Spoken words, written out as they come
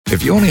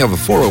If you only have a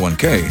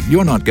 401k,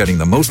 you're not getting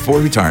the most for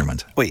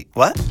retirement. Wait,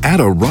 what? Add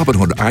a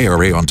Robinhood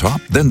IRA on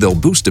top, then they'll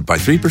boost it by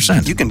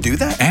 3%. You can do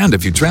that? And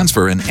if you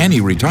transfer in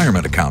any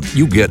retirement account,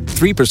 you get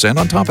 3%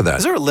 on top of that.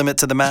 Is there a limit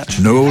to the match?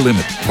 No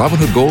limit.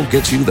 Robinhood Gold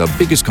gets you the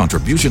biggest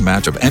contribution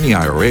match of any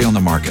IRA on the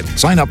market.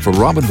 Sign up for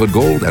Robinhood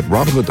Gold at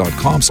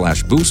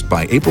Robinhood.com/boost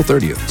by April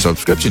 30th.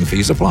 Subscription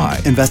fees apply.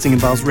 Investing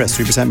involves risk.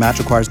 3% match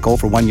requires gold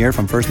for 1 year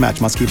from first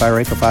match. Must keep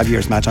IRA for 5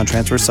 years. Match on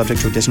transfers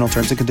subject to additional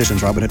terms and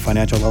conditions. Robinhood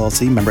Financial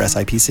LLC, member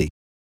SIPC.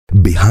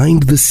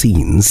 Behind the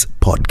Scenes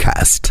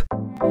podcast.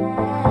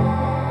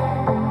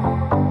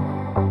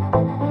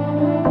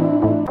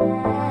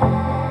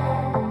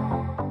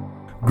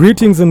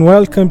 Greetings and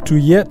welcome to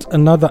yet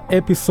another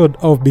episode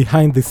of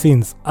Behind the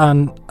Scenes,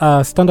 an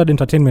standard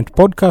entertainment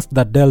podcast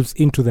that delves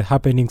into the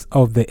happenings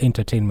of the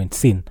entertainment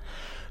scene.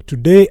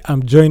 Today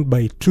I'm joined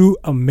by two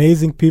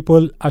amazing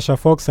people. Asha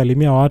Fox,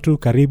 salimia watu,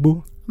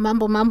 karibu.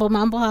 Mambo,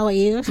 how are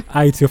you?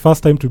 It's your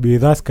first time to be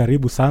with us,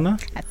 karibu sana.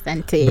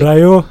 Asante.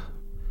 Brayo,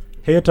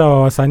 heta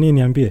wa wasanii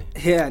niambie.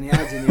 Ni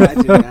aje.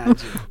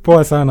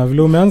 Poa sana,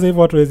 vile umeanza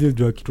hivyo watu wezi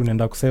jua kitu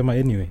naenda kusema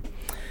anyway.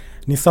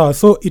 Ni sawa.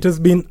 So it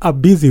has been a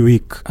busy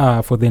week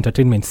for the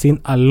entertainment scene.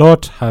 A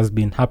lot has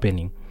been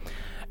happening.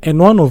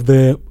 And one of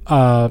the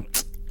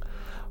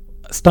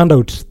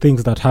standout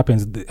things that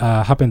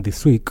happened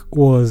this week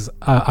was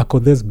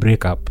Akothe's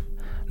breakup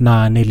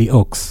na Nelly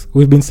Ox.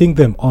 We've been seeing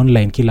them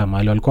online kila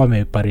mahali. Walikuwa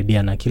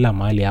wameparidiana kila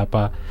mahali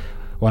hapa.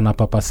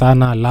 Wanapapa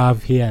sana,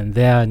 love here and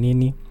there,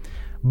 nini.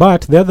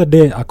 But the other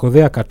day,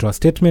 Akothe akatoa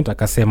statement,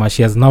 akasema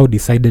she has now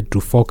decided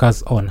to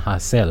focus on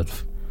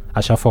herself.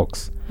 Asha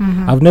Fox.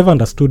 Mm-hmm. I've never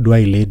understood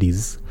why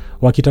ladies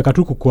wakitaka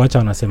tu kukuacha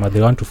wanasema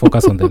they want to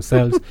focus on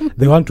themselves,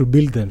 they want to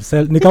build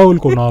themselves. Nikawa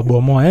uliko na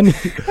wabomoa. Yani,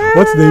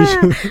 what's the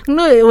issue?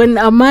 No, when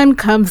a man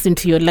comes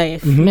into your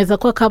life, inaweza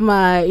kuwa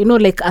kama, you know,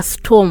 like a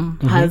storm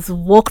has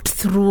walked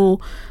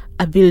through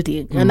a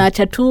building.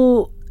 Anaacha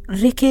tu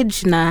wreckage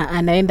na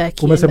anaenda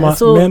akienda. Umesema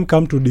so, men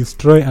come to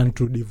destroy and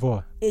to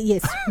devour.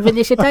 Yes,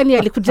 venye shetani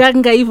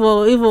alikujanga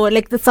hivyo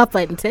like the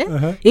serpent,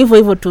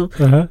 hivyo tu.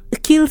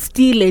 Kill,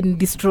 steal and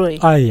destroy.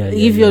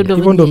 Hivyo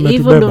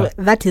ndo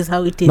that is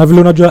how it is. Na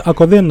vile unajua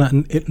Akothe na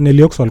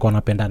Nelly Ox walikuwa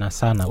wanapendana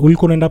sana.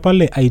 Ulikuwa unaenda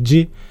pale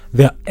IG,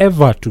 they are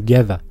ever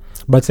together.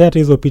 But say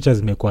hizo pictures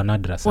zimekuwa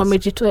nadra sasa.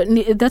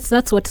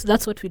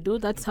 That's what we do.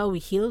 That's how we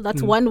heal.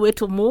 That's one way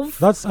to move.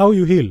 That's how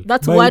you heal.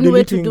 That's one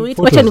way to do it.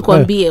 Wacha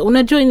nikwambie,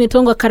 unajua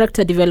inaitwa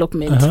character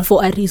development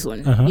for a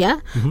reason.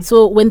 Yeah?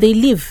 So when they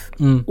leave,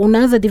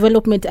 unaanza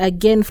development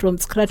again from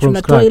scratch.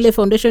 Unatoa ile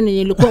foundation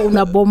yenye ilikuwa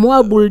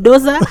unabomoa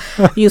bulldozer,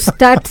 you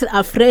start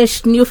a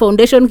fresh new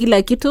foundation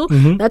kila kitu.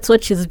 That's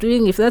what she's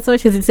doing. If that's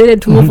what she's decided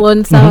to move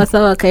on,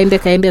 sawa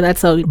kaende,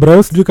 that's how it.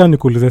 Bro, sijui kama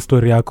nikuulize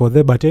story yako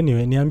there, but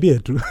anyway, niambie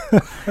tu.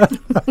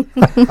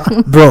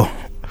 Bro,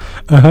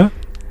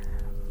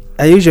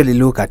 I usually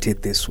look at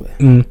it this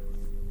way.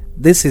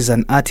 This is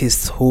an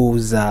artist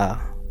whose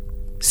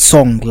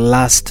song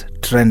last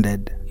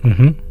trended.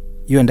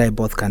 You and I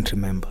both can't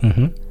remember.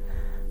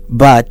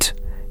 But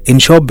in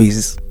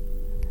showbiz,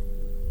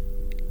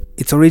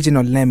 its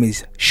original name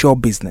is show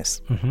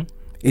business.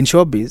 In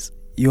showbiz,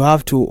 you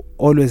have to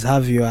always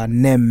have your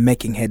name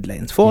making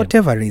headlines for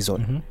whatever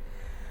reason.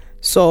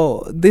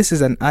 So this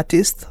is an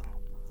artist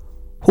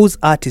whose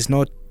art is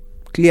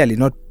clearly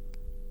not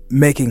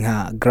making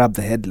her grab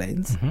the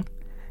headlines.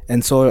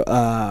 And so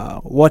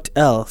what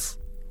else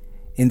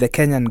in the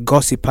Kenyan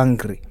gossip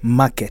hungry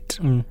market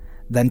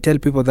than tell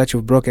people that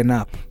you've broken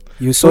up?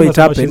 You saw it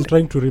happen. She's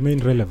trying to remain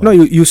relevant. No,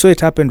 you saw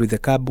it happen with the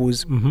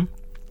Kabus.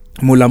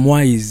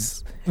 Mulamwa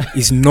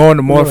is known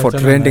more for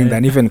trending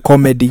than even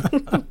comedy.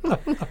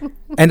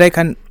 And I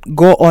can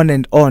go on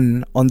and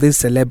on these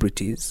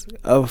celebrities.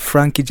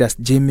 Frankie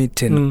just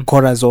Jimit and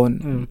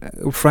Corazon.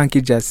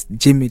 Frankie just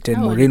Jimit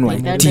and Moreno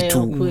and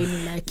Titu.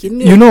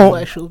 You know.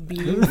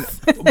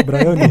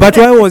 But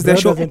why was the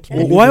show?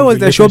 Why was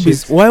the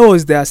showbiz? Why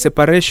was their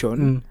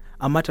separation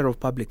a matter of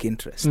public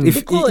interest?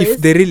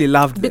 If they really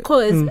loved them.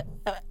 Because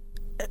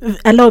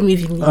allow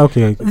me.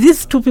 Okay.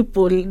 These two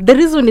people, the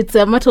reason it's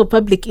a matter of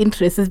public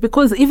interest is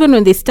because even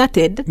when they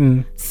started,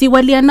 si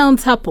wali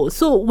announce hapo.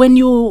 So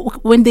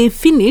when they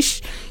finish,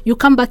 you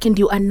come back and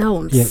you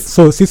announce. Yes.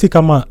 So sisi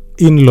kama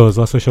in-laws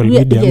or social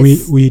media,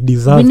 we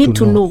deserve we need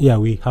to know. Yeah,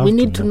 we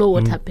need to know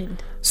what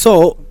happened.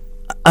 So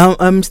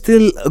I'm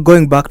still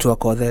going back to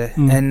Akothe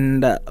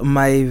and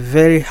my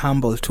very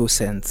humble 2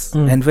 cents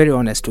and very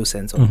honest 2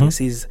 cents on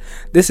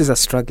this is a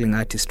struggling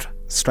artist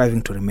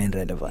striving to remain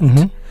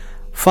relevant.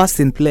 First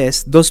in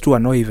place, those two are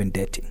not even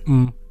dating.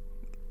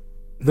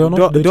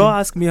 Don't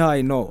ask me how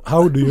I know.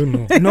 How do you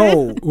know?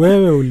 No.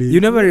 You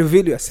never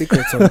reveal your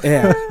secrets on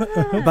air.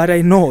 But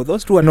I know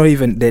those two are not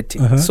even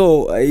dating.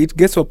 So it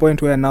gets to a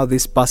point where now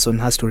this person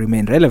has to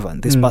remain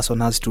relevant. This person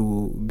has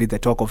to be the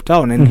talk of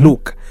town. And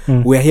look,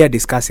 we're here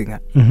discussing her.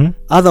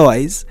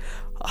 Otherwise,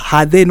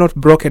 had they not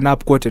broken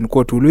up, quote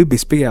unquote, will we be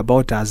speaking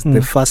about as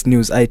the first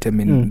news item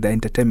in the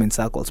entertainment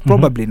circles?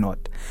 Probably not.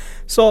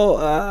 So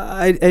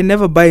I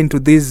never buy into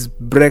these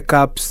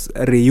breakups,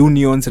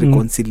 reunions,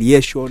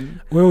 reconciliation.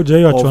 Wewe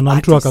hujaiachwa na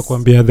mtu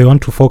akakwambia they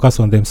want to focus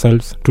on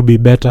themselves to be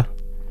better.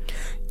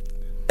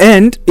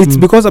 And it's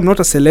because I'm not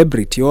a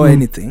celebrity or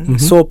anything,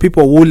 so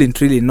people wouldn't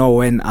really know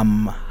when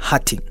I'm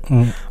hurting.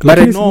 But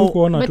I know.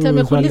 But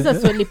amekuuliza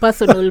swali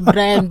personal,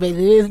 Brian, by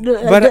the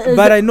way.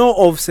 But I know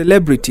of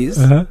celebrities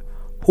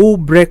who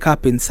break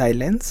up in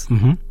silence,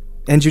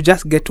 and you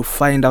just get to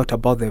find out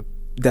about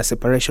their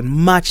separation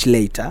much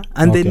later,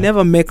 and they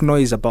never make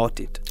noise about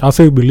it.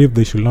 Also, you believe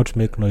they should not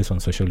make noise on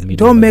social media.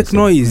 Don't make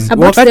noise.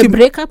 About the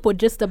breakup or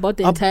just about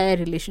the entire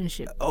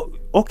relationship?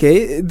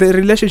 Okay, the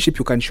relationship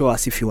you can show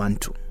us if you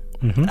want to.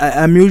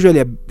 I'm usually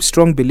a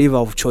strong believer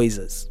of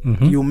choices.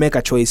 You make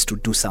a choice to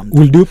do something.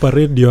 Will you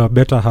parade your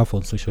better half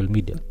on social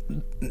media?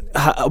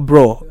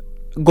 Bro,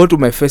 go to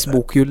my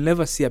Facebook, you'll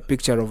never see a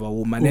picture of a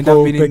woman, and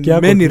I've been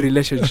in many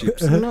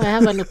relationships. No, I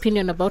have an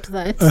opinion about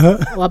that.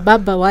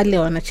 Wababa wale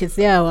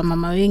wanachezea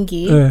wamama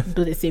wengi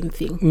do the same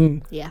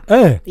thing.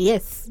 Yeah.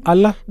 Yes.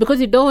 Allah. Because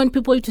you don't want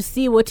people to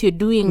see what you're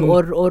doing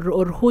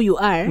or who you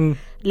are.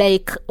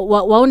 Like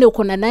waone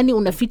uko na nani,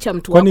 unaficha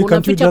mtu wako,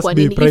 unaficha kwa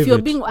nini? If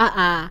you're being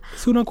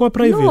si unakuwa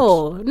private.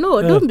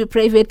 No, don't be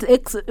private.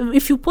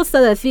 If you post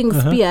other things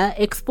pia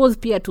expose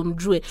pia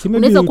tumjue.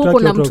 Unaweza kuwa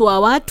kuna mtu wa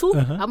watu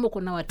ama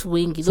kuna watu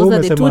wengi. Those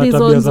are the two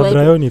reasons why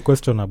Brian is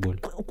questionable.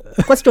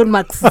 Question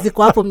marks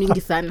ziko hapo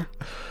mingi sana.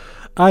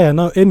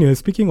 Now anyway,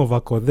 speaking of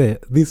Akothee,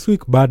 this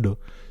week bado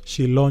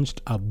she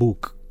launched a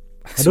book.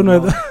 I don't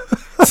know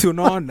si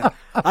unaona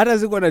hata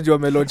siku anajua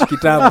amelaunch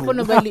kitabu.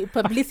 Hapo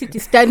publicity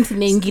stunt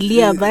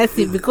inaingilia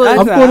basi, because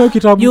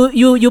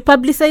you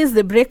publicize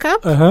the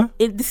breakup.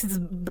 This is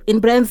in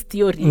Brian's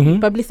theory.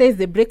 Publicize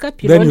the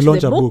breakup, you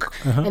launch the book.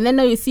 And then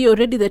now you see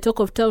already the talk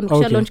of town.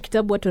 Ukisha launch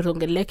kitabu, watu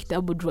wanaongelea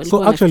kitabu.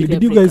 So actually,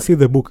 did you guys see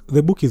the book?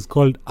 The book is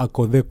called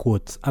Akothee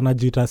Quotes.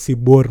 Anajiita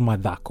Sibor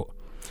Madhako.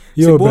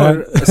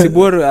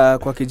 Sibor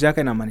kwa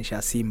kijaka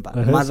inamaanisha simba.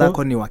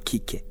 Madhako ni wa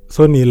kike.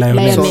 So ni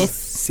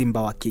lioness.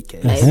 Simba wa kike.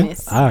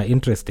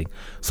 Interesting.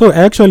 So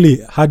I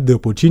actually had the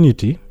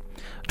opportunity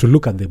to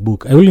look at the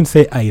book. I wouldn't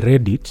say I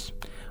read it,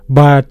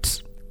 but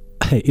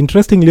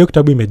interestingly,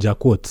 kitabu imejaa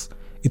quotes.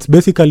 It's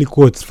basically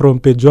quotes from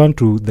page 1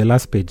 to the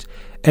last page,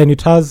 and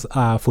it has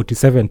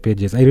 47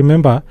 pages. I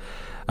remember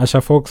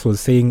Asha Fox was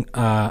saying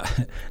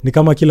ni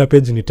kama kila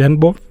page ni 10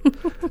 bob,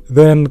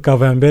 then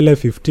cover mbele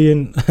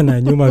 15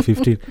 na nyuma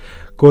 15,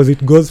 because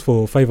it goes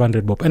for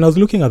 500 bob. And I was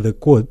looking at the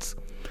quotes.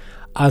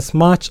 As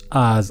much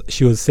as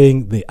she was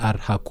saying they are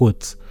her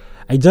quotes,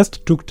 I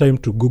just took time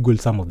to Google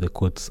some of the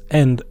quotes,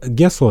 and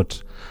guess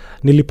what?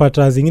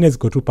 Nilipata zingine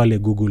ziko tu pale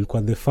Google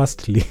kwa the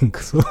first link.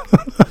 So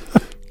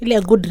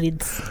ile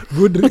Goodreads.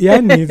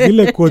 Yani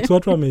zile quotes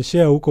watu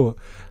wameshare huko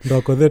ndo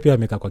Akothee pia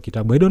ameka kwa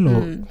kitabu. I don't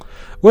know.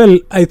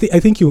 Well, I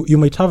think you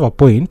might have a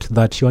point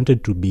that she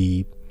wanted to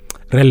be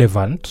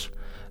relevant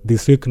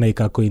this week na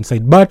ika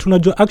coincide. But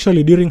unajua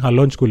actually during her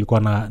launch kulikuwa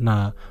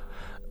na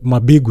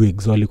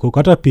mabigwigs walikuwa,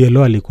 hata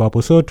PLO alikuwa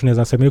hapo, so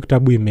tunaweza sema hiyo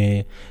kitabu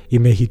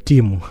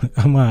imehitimu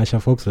ama Asha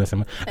Fox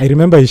anasema. I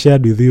remember I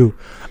shared with you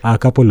a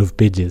couple of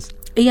pages.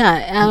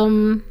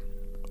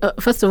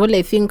 First of all,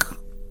 I think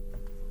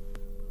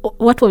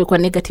watu wamekuwa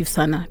negative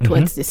sana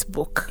towards this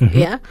book.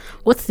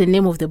 What's the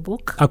name of the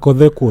book?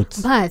 Akothee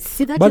Quotes. But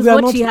see, that is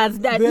what she has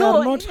done.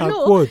 No,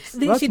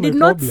 she did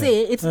not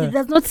say it. It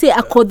does not say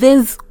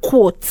Akothee's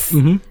quotes.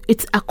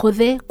 It's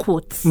Akothee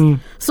Quotes.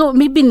 So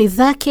maybe ni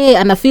zake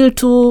anafeel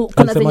tu,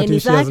 kuna zenye ni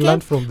zake,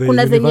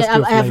 kuna zenye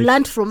I have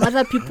learned from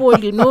other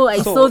people, you know.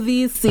 I saw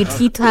this, it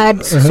hit hard.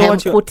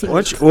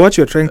 What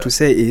you're trying to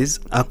say is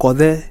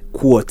Akothee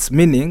Quotes,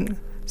 meaning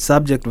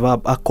subject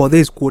verb. Akothee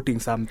is quoting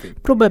something.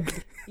 Probably.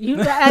 She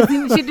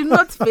did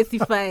not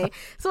specify.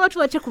 So watu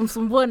wache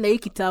kumsumbua na hii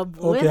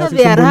kitabu. Whether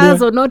they are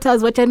hers or not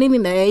hers, wacha nini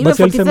na hiyo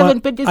 47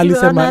 pages.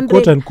 Alisema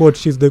quote and quote,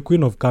 she's the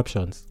queen of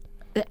captions.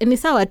 Ni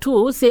sawa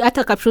tu,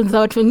 hata captions za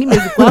watu wengine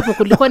ziko hapo.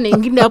 Kulikuwa na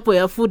ingine hapo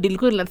ya food,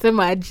 ilikuwa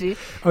inasema aje.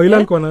 Ila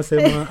alikuwa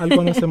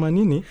anasema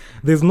nini?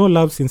 There's no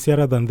love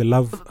sincerer than the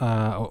love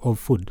of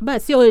food.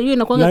 Basi hiyo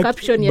inakuwa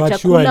caption ya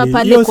chakula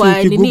pale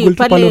kwa nini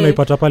pale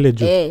unaipata pale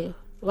juu.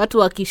 Watu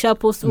wakisha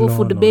post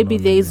food baby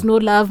there is no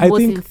love. I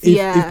think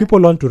if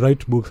people want to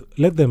write books,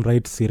 let them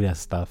write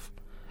serious stuff.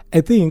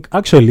 I think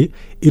actually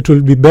it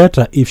will be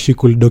better if she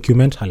could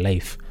document her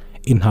life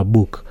in her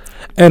book.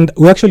 And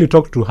we actually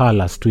talked to her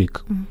last week.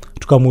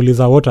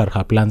 Tukamuuliza what are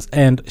her plans,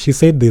 and she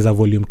said there's a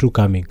volume 2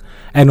 coming,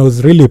 and I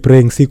was really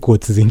praying see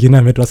quotes zingine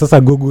ametwa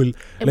sasa Google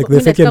like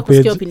the second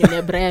page.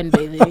 Brian,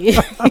 by the way.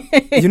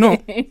 You know,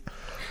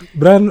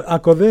 Brian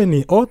Akothee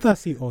ni author,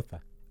 si author.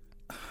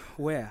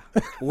 Where?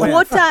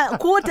 Quota.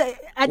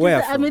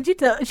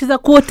 Amejita, she's a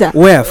quota.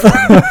 Where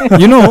from?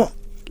 You know,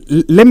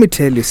 let me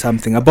tell you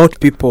something about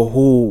people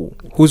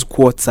whose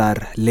quotes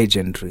are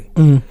legendary.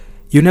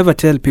 You never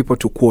tell people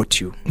to quote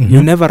you.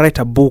 You never write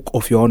a book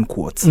of your own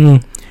quotes.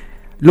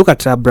 Look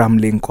at Abraham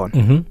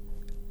Lincoln.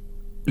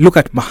 look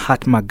at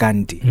Mahatma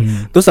Gandhi.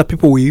 Those are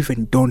people we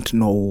even don't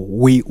know.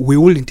 We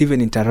wouldn't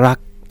even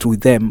interact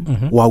with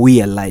them were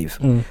we alive.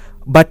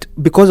 But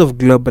because of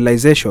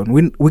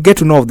globalization, we get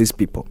to know of these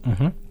people.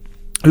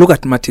 Look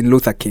at Martin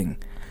Luther King.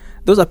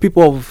 Those are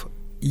people of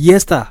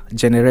yester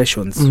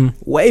generations,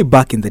 way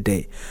back in the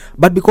day.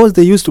 But because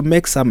they used to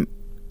make some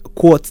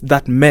quotes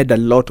that made a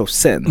lot of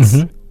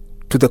sense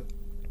to the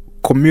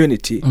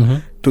community,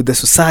 to the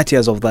society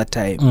as of that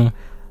time,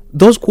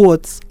 those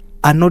quotes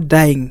are not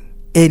dying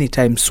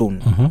anytime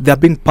soon. They are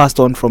being passed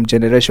on from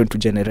generation to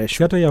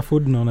generation.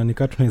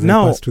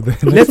 Now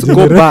let's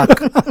go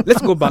back.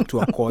 Let's go back to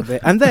Akothee.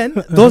 And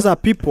then those are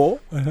people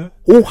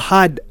who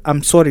had,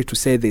 I'm sorry to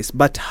say this,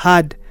 but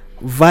had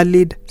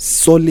valid,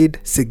 solid,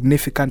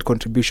 significant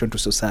contribution to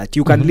society.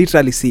 You can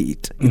literally see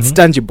it. It's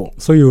tangible.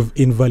 So you've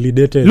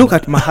invalidated. Look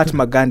at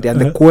Mahatma Gandhi and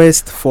the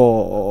quest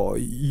for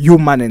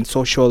human and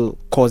social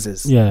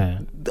causes. Yeah.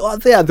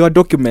 They were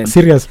documents.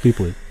 Serious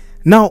people.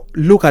 Now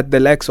look at the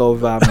likes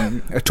of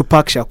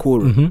Tupac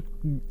Shakur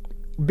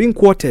being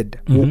quoted.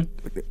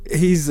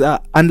 He's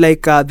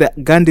unlike the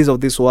Gandhis of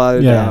this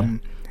world,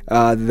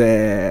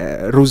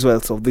 the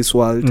Roosevelts of this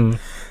world.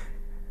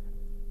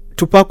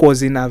 Tupac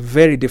was in a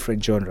very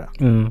different genre,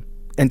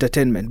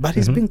 entertainment, but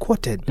he's being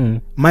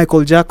quoted.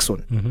 Michael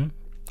Jackson,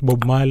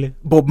 Bob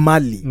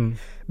Marley,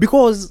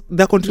 because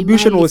their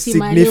contribution was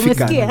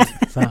significant.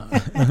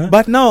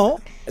 But now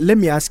let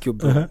me ask you,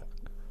 bro,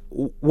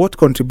 what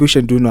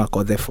contribution do you know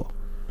Akothee for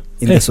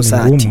in the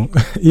society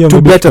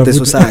to better the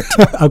society?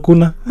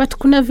 Hakuna. But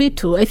kuna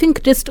vitu, I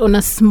think just on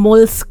a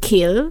small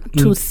scale,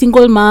 to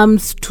single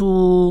moms,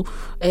 to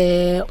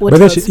what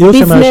else? She's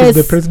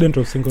the president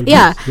of single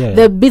moms.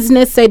 The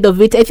business side of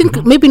it, I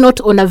think maybe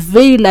not on a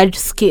very large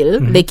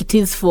scale like it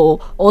is for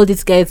all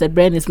these guys that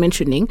Brian is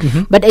mentioning,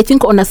 but I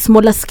think on a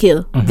smaller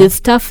scale, the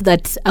stuff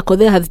that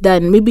Akothee has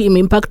done maybe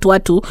impact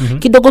watu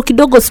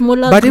kidogo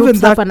smaller but groups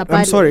even that, hapa na pale.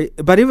 I'm sorry,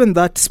 but even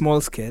that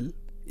small scale,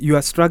 you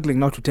are struggling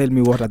now to tell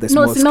me what are the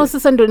small scale. No,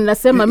 sasa ndo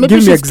ninasema maybe Give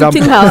me she's example.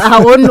 putting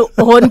her own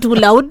horn too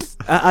loud.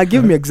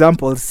 Give me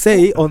examples.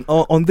 Say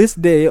on this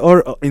day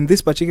or in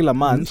this particular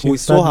month, we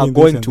saw her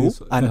going to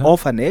an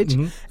orphanage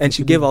and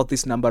she gave out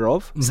this number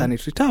of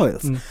sanitary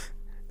towels.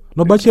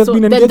 No, but she has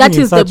been then engaging that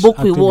in is the such book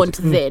we activities. want.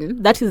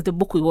 Then that is the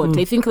book we want.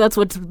 I think that's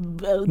what.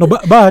 No,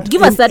 but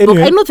give us that book.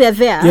 I know they're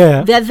there.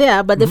 Yeah. They're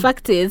there. But the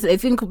fact is, I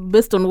think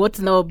based on what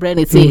now Brian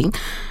is saying,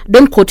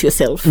 don't quote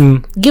yourself.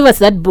 Give us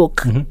that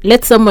book.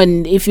 Let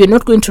someone, if you're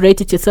not going to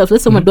write it yourself,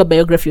 let someone do a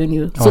biography on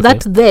you. So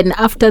that then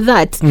after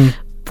that.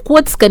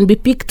 Quotes can be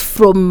picked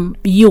from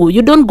you.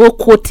 You don't go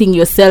quoting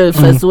yourself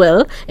as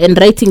well and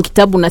writing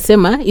kitabu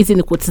nasema hizi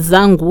ni quotes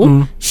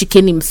zangu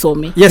shikeni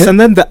msome. Yes, and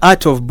then the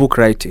art of book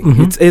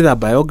writing. It's either a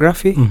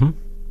biography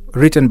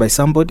written by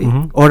somebody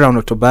or an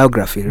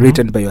autobiography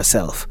written by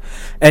yourself.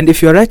 And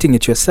if you're writing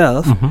it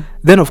yourself,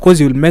 then of course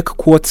you'll make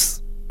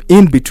quotes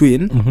in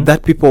between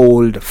that people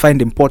would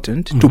find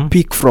important to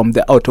pick from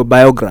the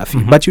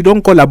autobiography. But you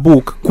don't call a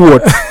book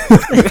quote.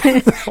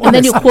 And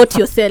then you quote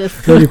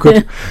yourself.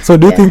 So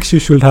do you think she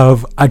should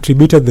have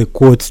attributed the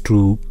quotes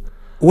to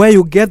where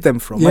you get them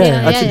from?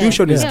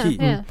 Attribution is key.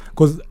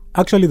 Because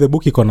actually the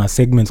book iko na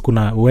segments,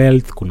 kuna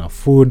wealth, kuna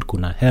food,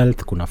 kuna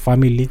health, kuna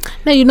family.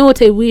 Now you know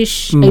what I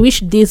wish? I wish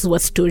these were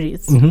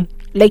stories.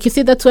 Like you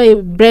see, that's why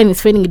Brian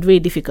is finding it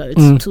very difficult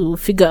to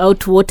figure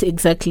out what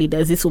exactly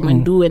does this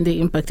woman do and the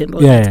impact and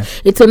all that.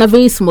 It's on a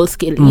very small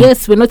scale.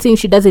 Yes, we're not saying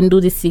she doesn't do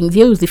these things.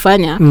 Yeah,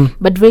 uzifanya,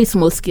 but very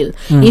small scale.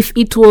 If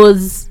it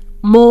was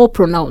more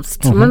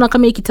pronounced, unaona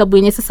kama hii kitabu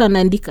yenye sasa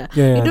anaandika,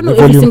 you don't know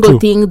every single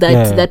thing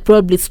that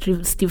probably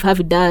Steve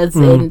Harvey does,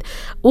 and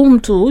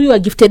mtu huyu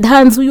gifted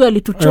hands, huyu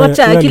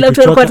alituchocha, kila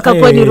mtu alikuwa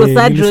atakakuwa ni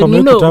Rosadron,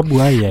 you know.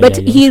 But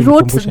he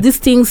wrote these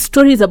things,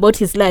 stories about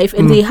his life,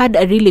 and they had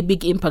a really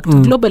big impact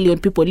globally on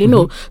people, you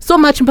know. So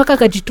much mpaka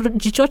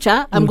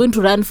kajichocha, I'm going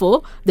to run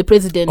for the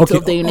president of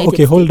the United States.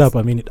 Okay, hold up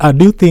a minute.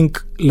 Do you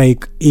think,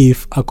 like,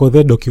 if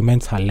Akothee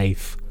documents her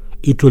life,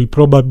 it will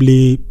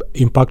probably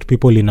impact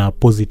people in a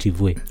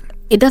positive way?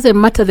 It doesn't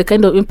matter the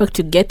kind of impact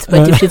you get,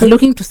 but if she's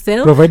looking to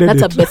sell,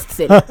 that's a best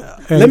seller.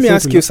 Let me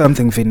ask you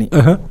something, Vinny.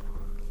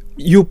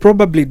 You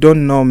probably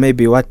don't know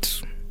maybe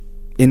what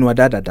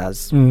Inwadada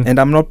does, and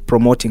I'm not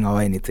promoting her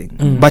or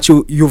anything, but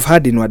you've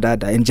heard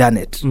Inwadada and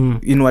Janet.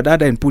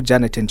 Inwadada and Put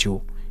Janet and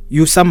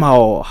you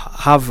somehow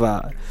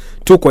have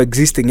two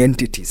coexisting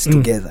entities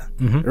together,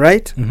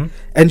 right?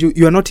 And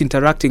you are not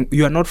interacting,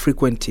 you are not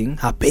frequenting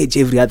her page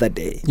every other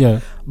day.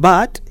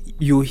 But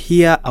you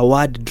hear a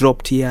word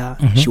dropped here,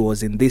 she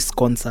was in this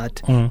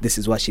concert, this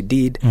is what she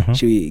did,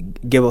 she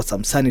gave us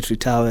some sanitary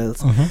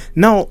towels.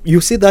 Now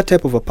you see that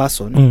type of a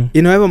person,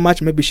 in however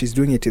much maybe she's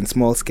doing it in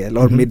small scale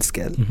or mid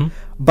scale,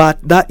 but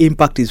that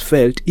impact is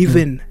felt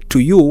even to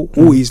you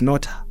who is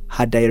not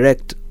her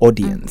direct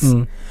audience.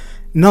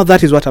 Now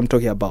that is what I'm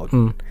talking about.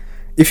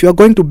 If you are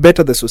going to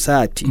better the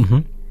society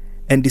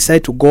and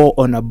decide to go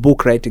on a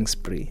book writing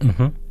spree,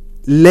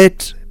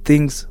 let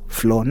things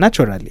flow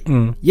naturally.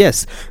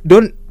 Yes,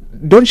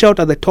 don't shout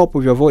at the top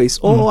of your voice,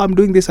 I'm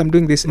doing this, and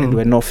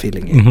we're not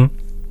feeling it.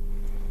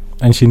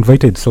 and she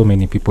invited so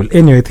many people.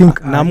 Anyway, I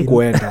think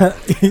namkuenda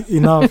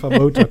enough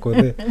about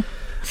Akodhe.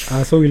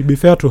 So we'll be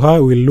fair to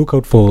her. We'll look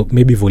out for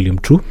maybe volume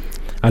 2.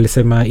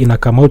 Alisema ina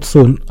come out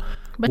soon.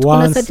 But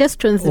kuna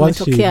suggestions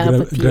zimetokea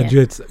hapa pia.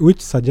 Graduates.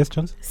 Which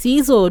suggestions? Si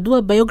hizo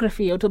do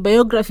biography,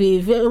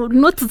 autobiography,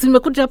 notes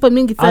zimekuja hapa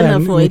mingi sana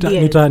for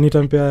ideas.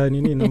 Nitampea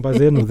nini namba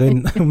zenu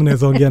then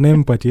mnaweza ongea naye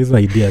mpatie hizo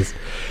ideas.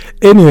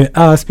 Anyway,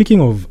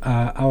 speaking of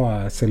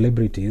our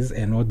celebrities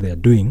and what they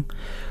are doing,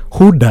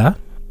 Huda,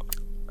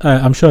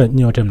 I'm sure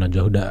nyote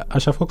mnajua Huda.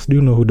 Asha Fox, do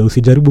you know Huda?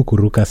 Usijaribu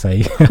kuruka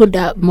sahi.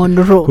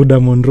 Huda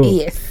Monroe.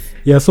 Yes.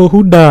 Yeah, so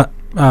Huda,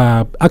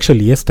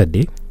 actually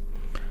yesterday,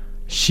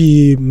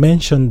 she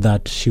mentioned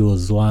that she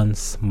was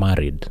once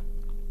married.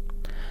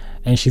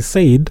 And she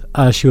said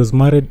she was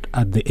married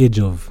at the age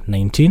of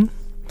 19.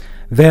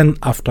 Then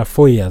after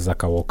 4 years,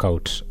 aka walk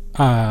out.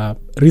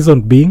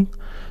 Reason being,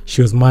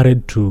 she was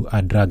married to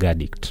a drug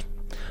addict.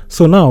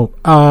 So now,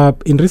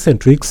 in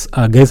recent weeks,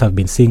 guys have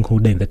been seeing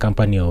Huda in the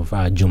company of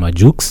Juma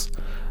Jukes.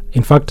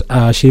 In fact,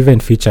 she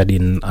even featured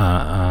in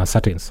a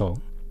certain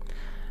song.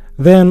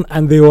 Then,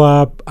 and they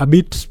were a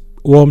bit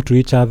warm to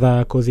each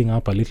other, causing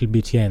up a little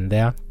bit here and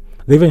there.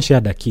 They even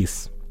shared a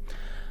kiss.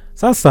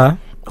 Sasa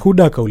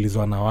Huda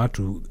akaulizwa na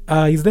watu,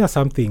 is there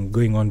something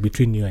going on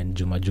between you and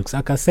Juma Jukes?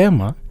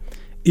 Akasema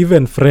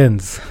even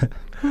friends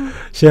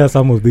share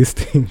some of these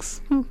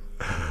things.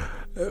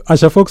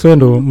 Asha Fox,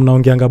 wendo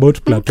mnaongeanga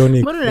about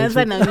platonic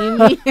mbona na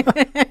mimi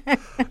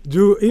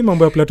juu hii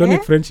mambo ya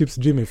platonic friendships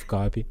juu imefika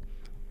wapi?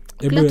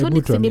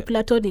 Platonic ni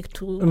platonic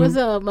tu.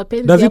 Kwanza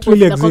mapenzi does it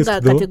really exist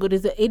though?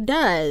 Categorize it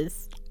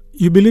does.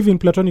 You believe in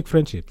platonic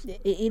friendships?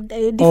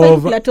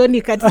 Define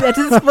platonic at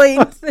this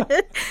point.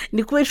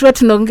 Ni kweshwa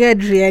tunaongea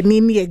juu ya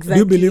nini exactly? Do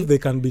you believe they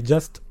can be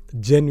just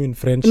genuine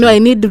friendship? No, I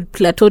need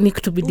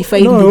platonic to be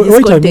defined in this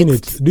wait context. A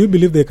minute. Do you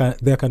believe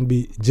there can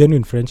be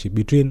genuine friendship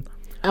between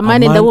a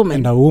man and a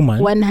woman?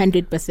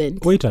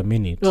 100%. Wait a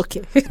minute.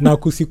 Okay. Na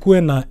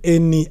kusikue na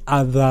any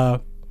other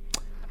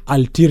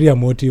ulterior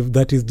motive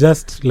that is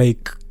just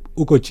like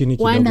uko chini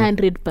kidogo.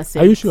 100%.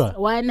 Are you sure?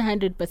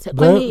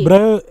 100%.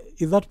 Bro,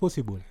 is that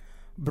possible?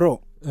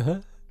 Bro.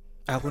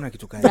 Hakuna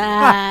kitu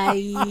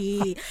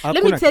kali.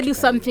 Let me tell you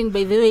something,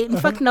 by the way. In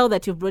fact, now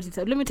that you've brought it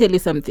up, let me tell you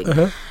something.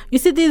 You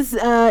see, these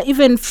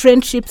even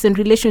friendships and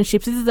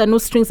relationships, these are no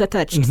strings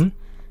attached.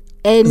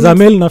 And the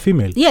male na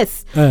female.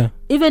 Yes.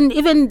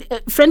 Even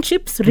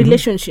friendships,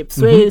 relationships,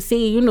 where you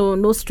say,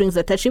 no strings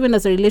attached. Even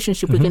as a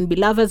relationship, we can be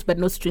lovers, but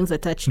no strings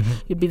attached.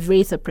 You'd be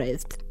very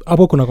surprised.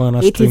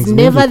 It is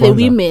never the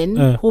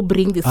women who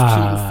bring the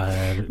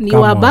strings. Ni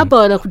wababa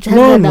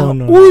wanakujanga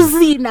na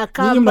uzi na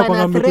kamba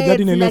na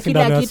threads na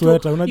kila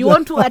kitu. You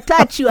want to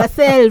attach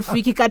yourself.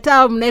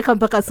 Ikikataa mnaeka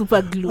mpaka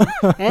super glue.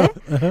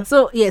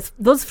 So yes,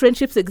 those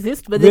friendships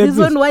exist, but the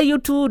reason why you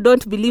two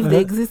don't believe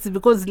they exist is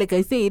because, like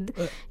I said,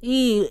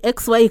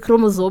 XY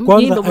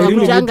chromosome ndo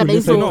mnakujanga na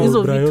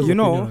hizo vitu. You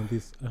know,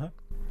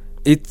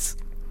 it's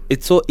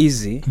so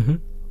easy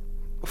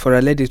for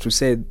a lady to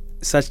say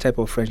such type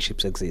of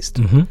friendships exist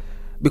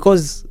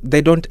because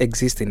they don't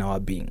exist in our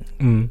being.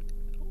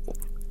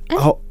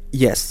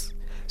 Yes.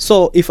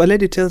 So if a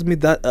lady tells me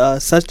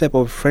that such type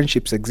of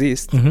friendships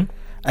exist,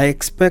 I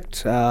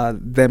expect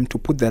them to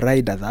put the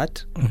rider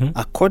that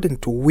according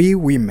to we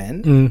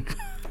women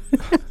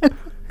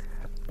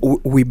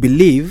we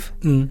believe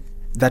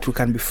that we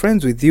can be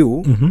friends with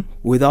you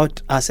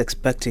without us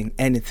expecting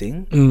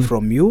anything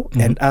from you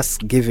and us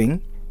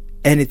giving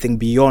anything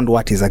beyond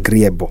what is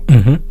agreeable.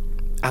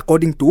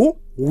 According to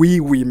we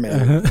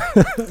women.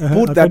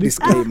 Put that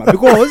disclaimer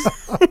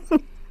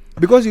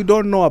because you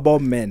don't know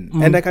about men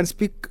and I can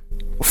speak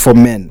for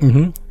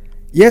men.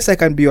 Yes, I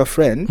can be your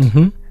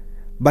friend,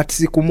 but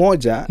siku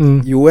moja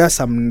you wear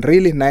some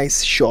really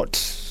nice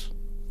short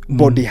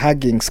body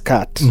hugging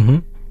skirt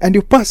and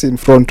you pass in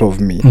front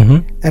of me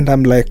and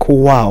I'm like,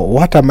 wow,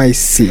 what am I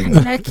seeing?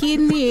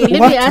 Lakini,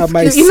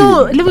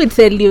 let me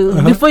tell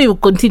you before you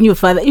continue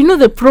further,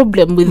 the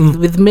problem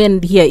with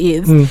men here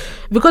is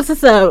because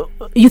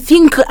you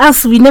think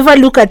us, we never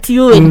look at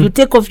you and you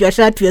take off your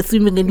shirt, you're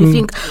swimming and you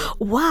think,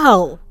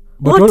 wow,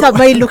 what am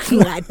I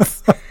looking at?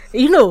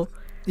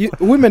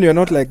 Women, you're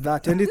not like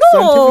that, and it's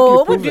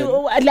scientifically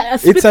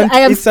proven.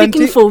 I am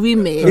speaking for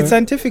women. It's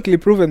scientifically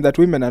proven that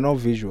women are not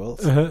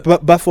visuals,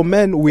 but for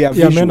men we are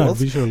visuals. Men are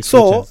visual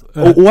so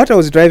what I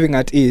was driving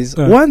at is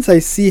once I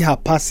see her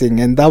passing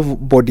and that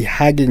body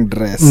hugging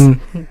dress,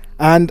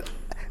 and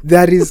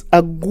there is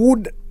a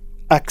good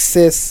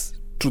access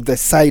to the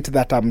site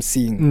that I'm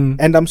seeing,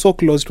 and I'm so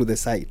close to the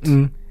site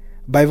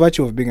by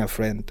virtue of being a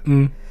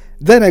friend.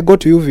 Then I go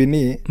to you,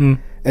 Vinny,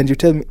 and you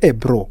tell me, hey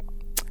bro,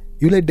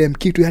 yule dem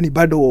kitu yani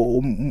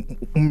bado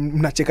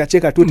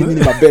mnacheka tu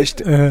nyinyi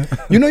mabest.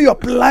 You are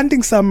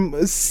planting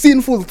some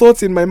sinful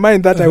thoughts in my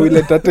mind that I will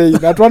entertain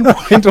at one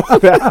point or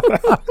the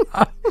other.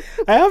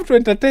 I have to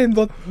entertain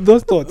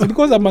those thoughts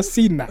because I'm a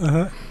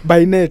sinner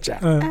by nature.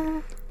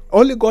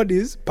 only God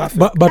is perfect.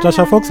 But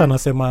Asha Fox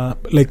anasema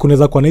like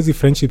kunaweza kuwa na hizi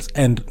friendships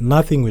and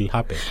nothing will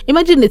happen.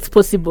 Imagine it's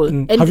possible.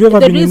 And have you ever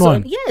the been reason, in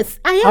one? Yes,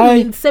 I am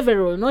in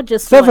several, not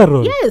just Several?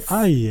 one. Yes.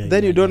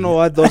 Then you don't know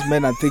what those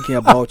men are thinking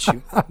about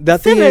you. The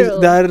thing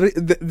Several. is,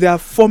 they are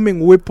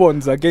forming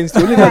weapons against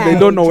you. Only that they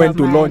don't know when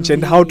to launch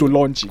and how to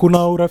launch it.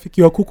 Kuna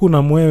urafiki wa kuku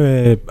na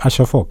mwewe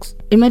Asha Fox.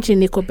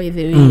 Imagine iko by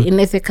the way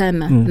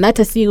inawezekana na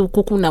hata si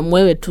kuku na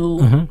mwewe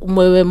tu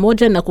mwewe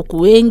moja na kuku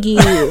wengi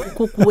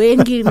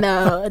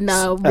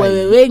na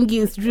mwewe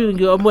wengi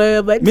sijui wa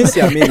mwewe but Mi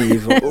siamini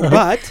hivyo.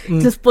 But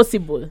it is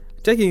possible.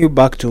 taking you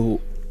back to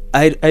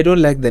I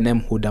don't like the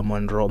name Huda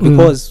Monroe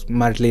because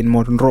Marilyn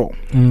Monroe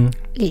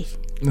Eh.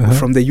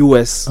 from the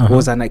US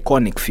was an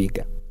iconic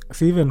figure.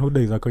 See, even Huda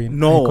is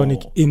No.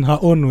 iconic in her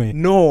own way.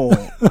 No,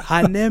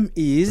 her name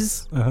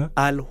is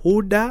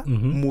Alhuda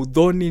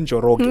Mudhoni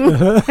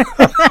Njoroge.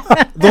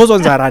 Those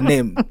ones are her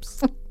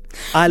names.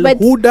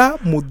 Alhuda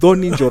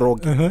Mudhoni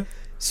Njoroge.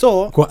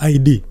 So Kwa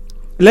ID.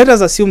 let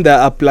us assume there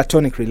are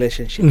platonic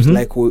relationships.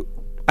 Like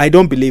I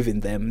don't believe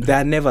in them. They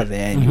are never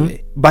there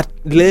anyway. But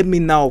let me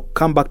now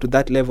come back to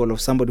that level of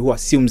somebody who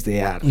assumes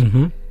they are,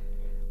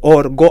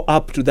 or go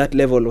up to that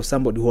level of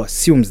somebody who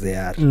assumes they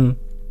are.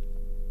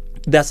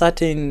 There are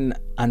certain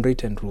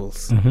unwritten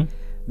rules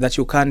that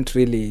you can't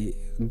really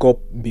go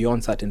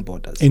beyond certain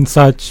borders. In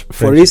such For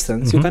friendship.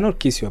 instance, you cannot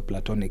kiss your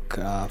platonic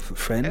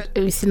friend.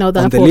 You see now the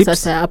On the hapo lips?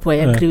 sasa hapo I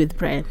agree with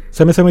Brian.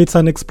 Sema it's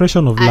an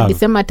expression of love.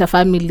 Alisema hata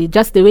family,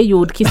 just the way you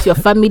would kiss your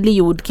family,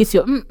 you would kiss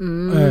your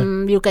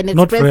you can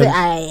Not express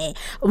friends.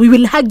 we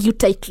will hug you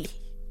tightly.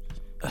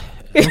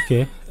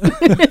 Okay.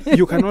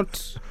 You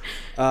cannot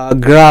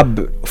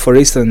grab, for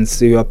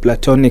instance, your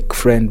platonic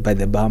friend by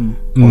the bum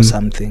or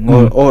something,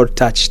 or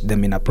touch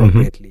them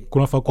inappropriately,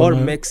 Kunafaa kuwa or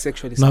na- make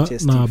sexually na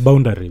suggestive.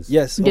 boundaries.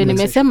 Yes, or Ndio make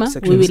nimesema we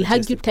sexually will hug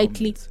you suggestive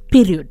tightly comments.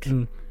 period.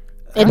 And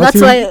But that's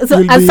you- why so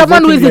you'll as be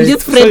someone who is in getting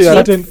this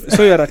like- friendship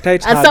So you're a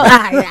tight as so,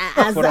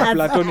 hugger for a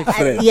platonic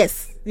friend.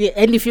 yes. Yeah,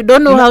 and if you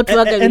don't know how to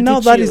hug, I will And now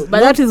teach that you. is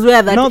But that is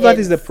where that now that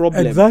is ends. the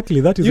problem.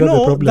 Exactly, that is You where know,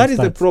 the problem that is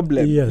the starts.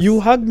 problem. Yes. You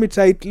hug me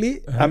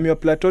tightly, I'm your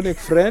platonic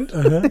friend.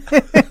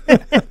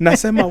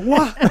 Nasema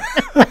wa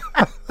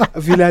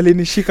vile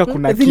alinishika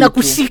kuna kitu.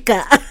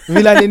 Zinakushika.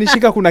 Vile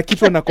alinishika kuna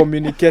kitu ana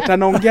communicate,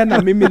 anaongea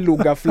na mimi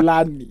lugha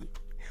fulani.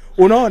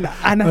 Unaona,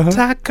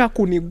 anataka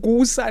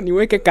kunigusa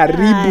niweke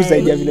karibu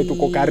zaidi ya vile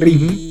tuko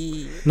karibu.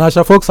 Na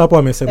Asha Fox hapo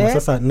amesema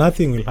sasa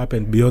nothing will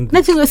happen beyond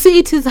this. Nothing. See,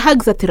 it is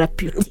hugs are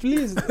therapeutic.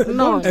 Please,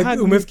 No. don't hug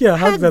me. Umesikia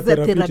hugs Hugs are are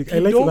therapeutic. I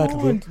like that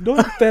though.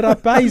 Don't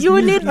therapize You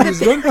me. need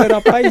Please don't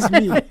therapize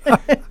me.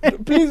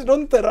 Please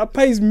don't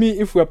therapize me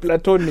if we're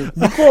platonic.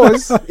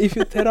 Because if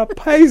you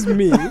therapize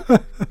me,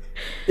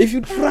 if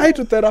you try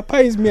to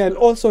therapize me, I'll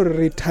also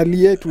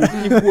retaliate with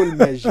equal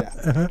measure.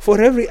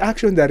 For every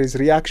action, there is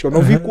reaction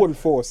of equal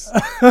force.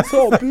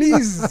 So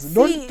please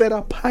don't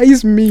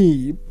therapize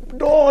me.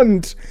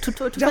 Don't. Just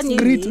Tufanye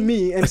greet hivi.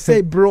 me and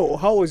say, bro,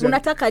 how was your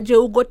Unataka je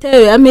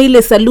ugotewe ama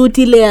ile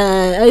salute ile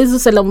ya hizo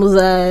salamu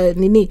za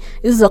nini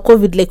hizo za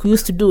covid like we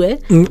used to do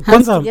Hands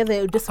Kwanza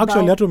together, just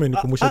actually bow. hata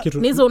umenikumbusha kitu.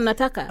 Nizo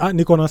unataka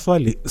Niko na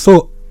swali.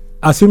 So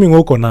assuming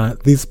uko na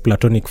these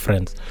platonic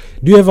friends,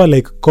 do you ever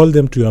like call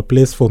them to your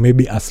place for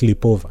maybe a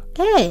sleepover?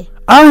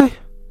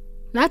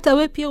 na hata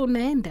we pia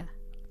unaenda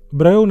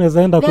Brayo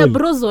unaweza enda yeah, kweli?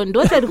 brozo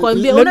ndo hata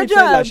nikwambia Let me tell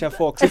unajua Asha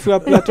Fox, if you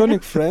are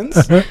platonic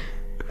friends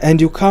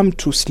and you come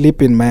to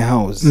sleep in my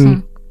house,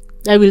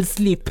 I will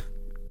sleep.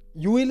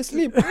 you will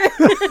sleep.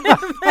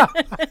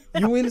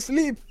 You will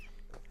sleep.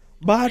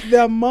 But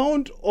the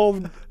amount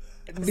of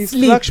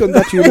distraction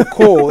that you will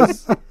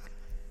cause,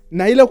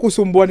 na ile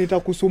kusumbua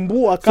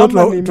nitakusumbua So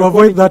kama to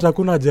avoid that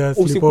hakuna ja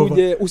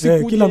sleepover.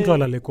 usikuje Kila mtu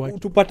alale kwake.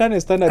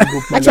 tupatane standard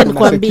group na acha kuna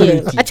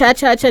nikwambie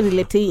security. acha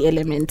nilete hii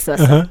element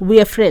sasa we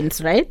are friends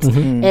right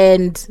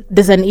and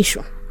there's an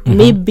issue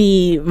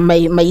maybe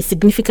my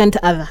significant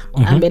other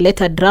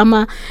ameleta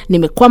drama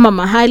nimekwama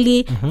mahali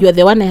you are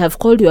the one I have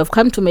called, you have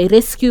come to my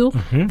rescue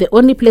the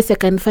only place I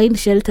can find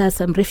shelter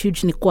some refuge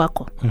ni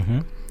kwako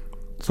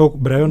So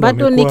Brayo ndo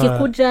bado amekuwa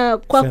nikikuja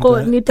kwako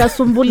center.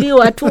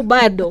 nitasumbuliwa tu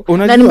bado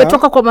Unajua- na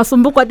nimetoka kwa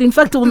masumbuko in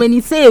fact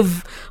umenisave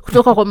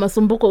kutoka kwa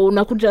masumbuko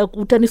unakuja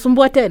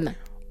utanisumbua tena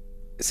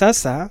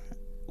Sasa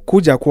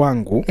kuja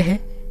kwangu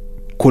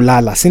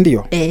kulala, si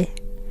ndio?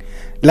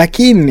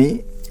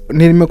 lakini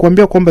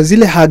nimekuambia kwamba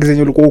zile hugs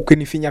zenye ulikuwa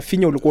ukinifinya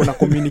ulikuwa una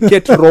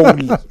communicate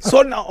wrongly.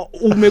 So na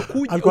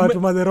umekuja alikuwa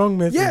atuma the wrong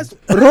message. yes,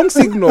 wrong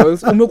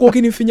signals. Umekuwa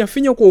ukinifinya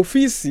kwa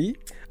ofisi,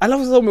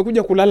 alafu sasa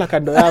umekuja kulala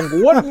kando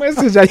yangu. What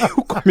message are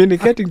you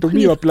communicating to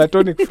me, your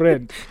platonic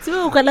friend?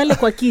 siwe ukalale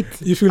kwa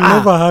kiti You should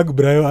never hug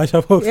Brayo.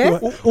 Asha Fox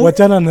Yeah.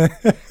 wachana na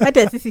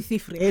hata sisi si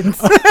friends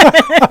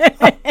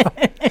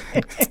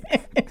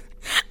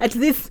at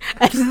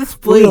this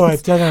point Huyo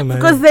wachana na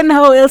because then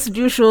how else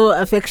do you show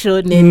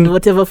affection and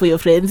whatever for your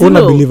friends?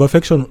 Una believe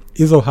affection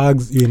is of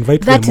hugs, you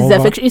invite that them is over.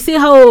 affection. You see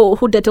how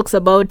Huda talks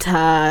about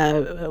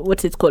her,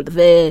 what's it called,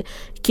 the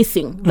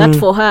kissing, that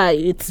for her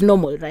it's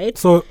normal, right?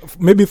 So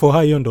maybe for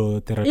her hiyo ndo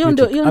therapeutic, Hiyo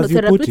ndo as you put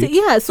therapeutic. it.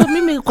 Yeah, so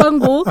mimi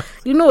kwangu,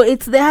 you know,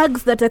 it's the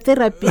hugs that are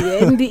therapy.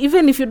 And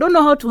even if you don't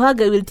know how to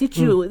hug, I will teach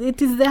you.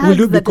 It is the hugs Will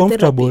you be that are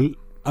comfortable therapy.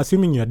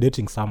 assuming you're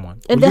dating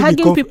someone? And will they're you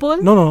be hugging people?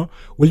 No.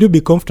 Will you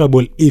be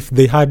comfortable if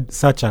they had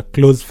such a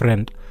close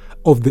friend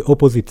of the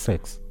opposite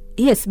sex?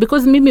 Yes,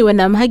 because mimi when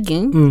I'm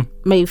hugging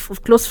my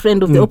close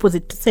friend of the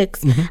opposite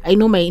sex, I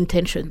know my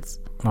intentions.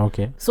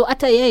 Okay. So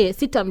hata yeye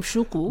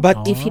sitamshuku,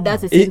 But if he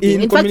does the same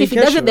thing. In fact, if he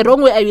does it communication- the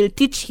wrong way, I will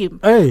teach him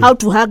Hey. how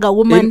to hug a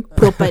woman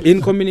properly.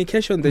 In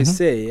communication, they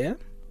say, yeah,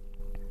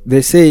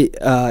 they say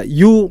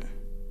you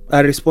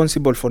are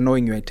responsible for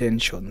knowing your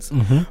intentions,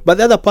 but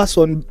the other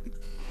person,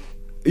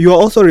 you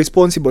are also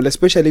responsible,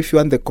 especially if you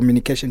want the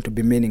communication to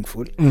be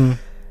meaningful,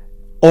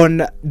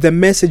 on the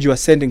message you are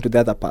sending to the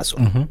other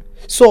person.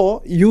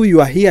 So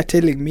you are here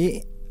telling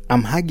me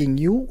I'm hugging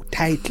you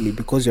tightly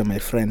because you're my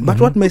friend, but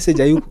what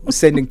message are you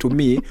sending to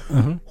me,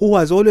 who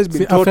has always been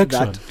See, taught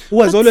affection.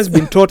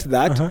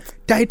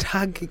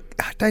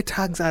 that tight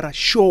hugs are a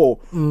show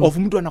of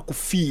mtu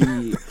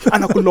anakufeel,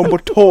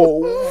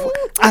 anakulomboto,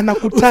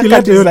 anakutaka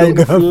Ukileta hiyo design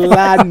lugha.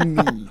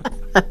 fulani,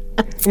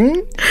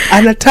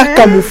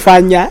 anataka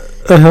mufanya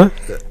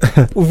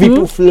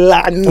vitu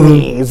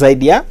fulani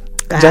zaidi ya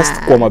just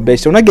kwa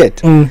mabesha,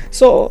 unaget?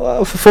 So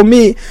for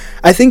me,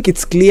 I think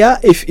it's clear,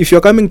 if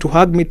you're coming to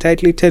hug me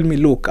tightly, tell me,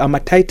 look, I'm a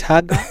tight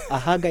hugger, a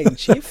hugger in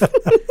chief,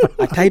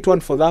 a tight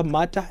one for that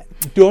matter.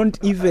 Don't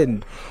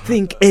even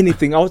think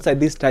anything outside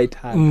this tight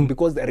hug,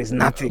 because there is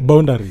nothing.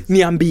 Boundaries.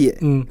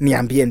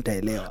 Niambie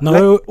nitaelewa.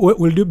 Now,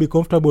 will you be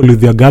comfortable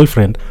with your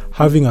girlfriend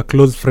having a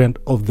close friend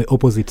of the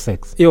opposite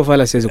sex? Hiyo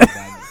fala siwezi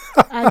kubali.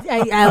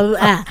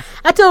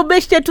 Hata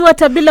ubeshte tu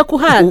hata bila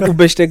kuhug.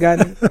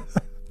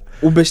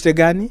 Ubeshte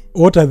gani?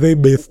 What are they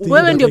besting?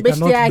 Wewe that ndio they beshte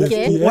cannot yake.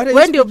 bestie? What are you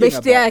Wewe ndio speaking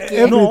beshte about?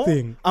 yake. No,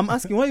 Everything. I'm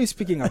asking, what are you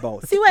speaking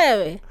about? Si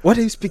wewe. What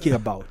are you speaking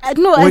about?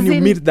 No, when as you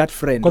in- meet that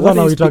friend, Kwanza what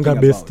are you nauitanga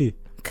speaking about? bestie.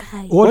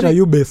 Kai. What are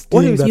you what are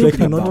besting you that I speaking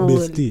cannot about?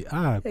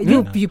 bestie?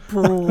 You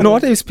people. No,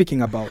 what are you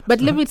speaking about? But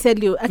let me tell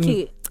you,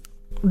 Aki,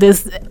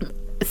 there's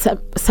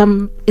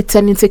some it's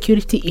an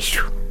insecurity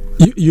issue.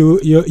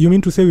 You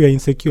mean to say we are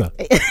insecure?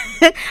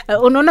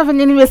 Unaona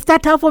venye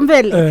nimestart hapo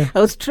mbele. I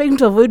was trying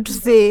to avoid to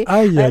say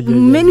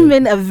many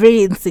men are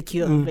very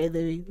insecure, by the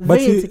way. But Very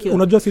see, insecure.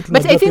 unajua si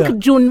But I think tunajua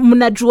juu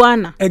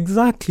mnajuana.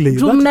 exactly.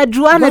 Juu That-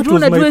 mnajuana that tu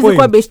was unajua my hizi kwa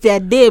point. best ya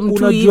dem tu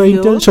Unajua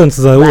hivyo.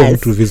 intentions za huyo Bas.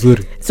 mtu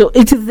vizuri. So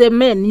it is the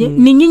men.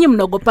 Ni nyinyi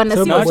mnagopana,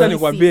 Sema sio Acha sisi.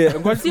 nikwambie,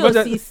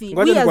 Sio sisi.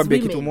 ngoja We as nikwambie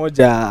women. kitu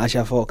moja,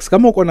 Asha Fox.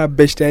 Kama uko na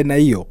best aina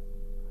hiyo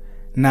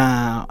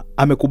na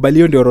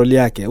amekubalio ndio roli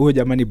yake, huyo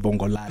jamani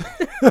bongolala.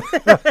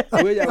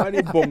 Huyo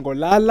jamani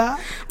bongolala.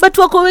 But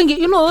wako wengi,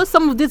 you know,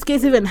 some of these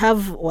guys even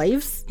have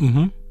wives.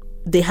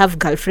 They have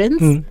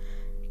girlfriends.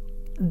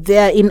 They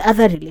are in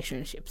other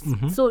relationships.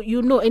 So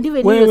you know, and even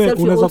you Wewe yourself,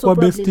 you're unaweza also kuwa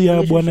probably bestie in a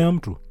ya bwana ya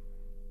relationship. mtu.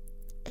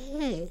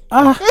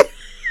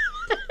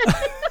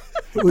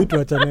 Huyu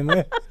tuachane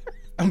naye.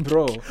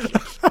 Bro,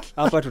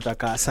 hapa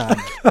tutakaa sana.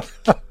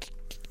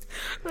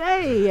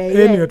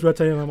 Anyway,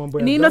 tuachane na mambo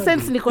ya Ni dhambi.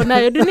 innocence niko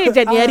nayo, dunia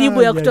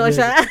itaniharibu ya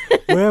kutosha.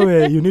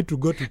 Wewe you need to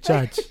go to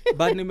church.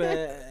 But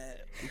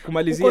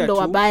kumalizia Huko ndo tu,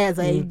 wabaya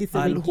zaidi sa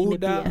wengine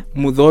Alhuda pia.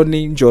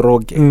 Muthoni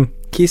Njoroge,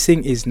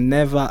 kissing is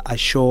never a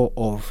show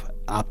of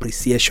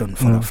appreciation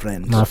for a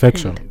friend. Na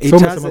affection. It So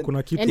doesn't- umesema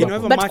kuna kitu And You hapo.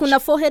 never but match- kuna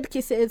forehead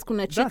kisses,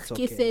 kuna cheek That's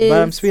okay. kisses. But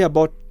I'm speaking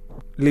about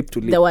lip to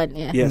lip. The one,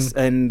 yeah. Yes,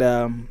 and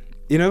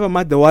you know,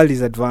 much the world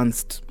is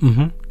advanced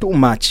too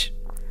much.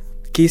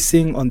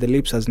 Kissing on the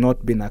lips has not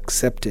been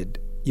accepted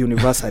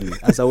universally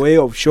as a way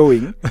of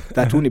showing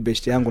that huni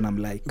best yangu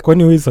namlike.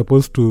 Kwani we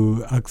supposed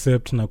to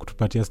accept na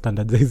kutupatia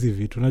standards za hizi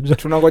vitu? Unajua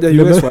Tunangoja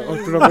US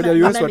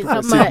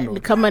watupe signal.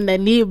 Kama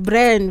nani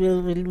brand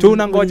will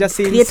Tunangoja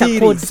create a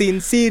code.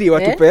 sincere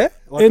watupe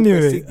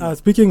anyway, signal.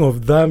 speaking of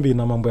dhambi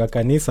na mambo ya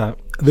kanisa,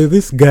 there's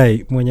this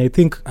guy mwenye I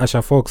think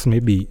Asha Fox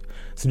maybe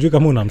sijui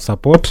kama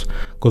unamsupport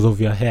because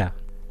of your hair.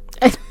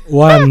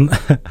 One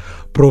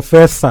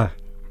Professor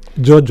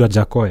George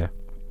Wajakoya.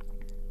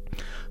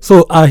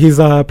 So he's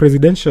a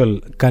presidential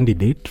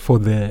candidate for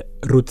the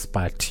Roots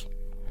Party.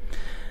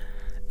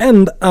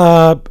 And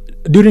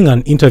during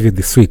an interview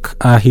this week,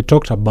 he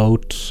talked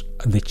about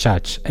the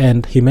church,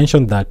 and he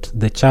mentioned that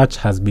the church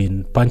has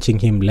been punching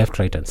him left,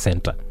 right, and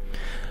center,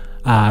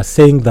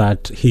 saying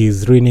that he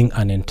is ruining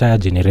an entire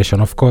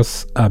generation, of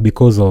course,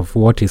 because of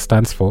what he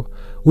stands for,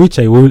 which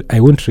I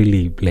won't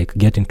really like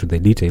get into the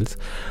details.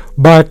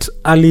 But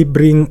Ali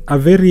bring a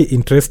very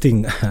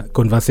interesting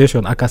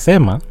conversation.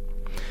 Akasema,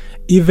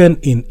 even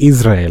in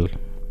Israel,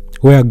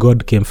 where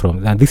God came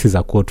from, and this is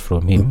a quote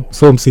from him,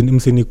 so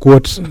msini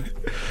quote,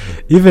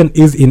 even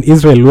is in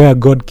Israel where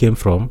God came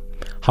from,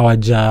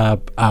 hawaja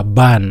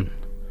ban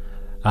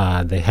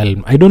the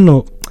helm. I don't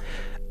know,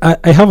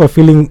 I have a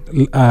feeling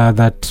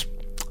that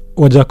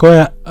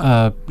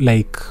Wajakoya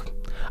like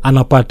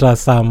anapata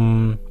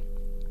some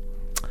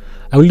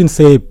I wouldn't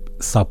say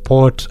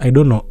support, I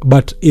don't know,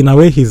 but in a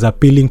way he's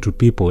appealing to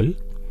people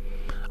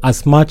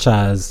as much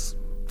as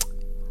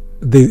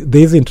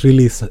there isn't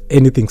really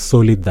anything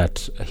solid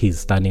that he's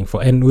standing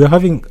for. And we were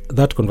having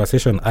that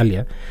conversation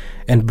earlier,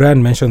 and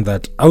Brian mentioned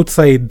that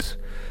outside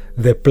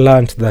the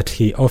plant that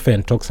he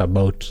often talks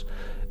about,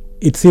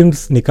 it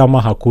seems ni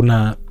kama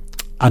hakuna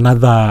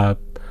another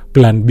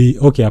plan B,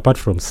 okay, apart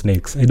from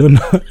snakes. I don't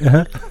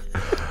know.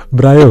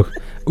 Brayo,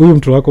 huyu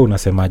mtu wako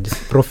unasemaje?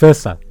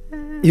 Professor.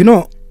 You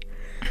know,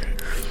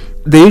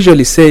 they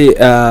usually say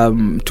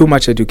too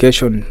much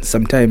education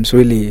sometimes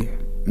really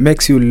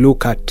makes you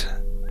look at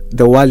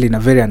the world in a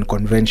very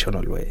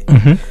unconventional way.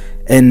 Mm-hmm.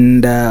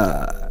 And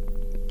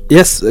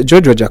yes,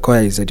 George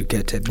Wajackoyah is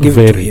educated, give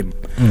it to him.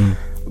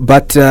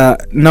 But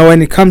now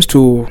when it comes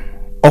to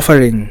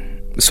offering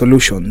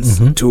solutions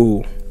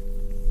to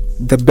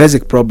the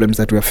basic problems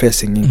that we are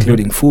facing,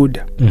 including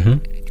food,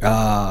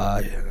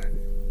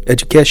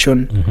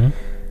 education,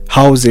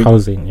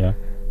 housing, yeah,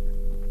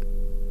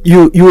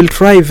 you will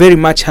try very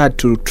much hard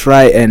to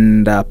try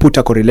and put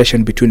a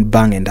correlation between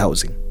bang and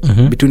housing,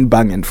 between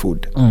bang and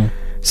food.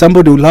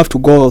 Somebody will have to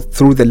go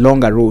through the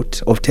longer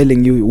route of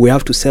telling you we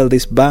have to sell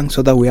this bang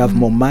so that we have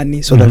more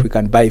money so that we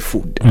can buy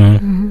food.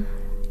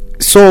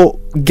 So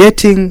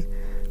getting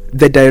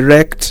the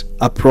direct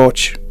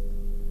approach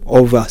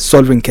of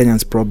solving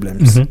Kenyans'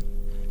 problems,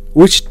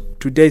 which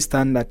today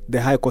stand at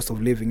the high cost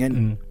of living,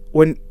 and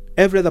when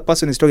every other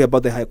person is talking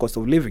about the high cost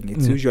of living,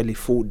 it's usually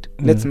food.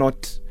 Let's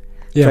not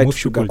try to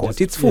sugarcoat.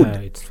 It's food.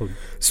 Yeah, it's food.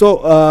 So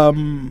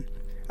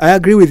I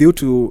agree with you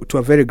to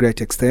a very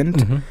great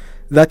extent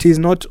that is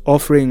not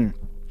offering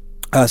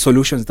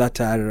solutions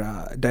that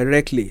are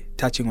directly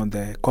touching on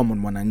the common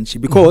mwananchi.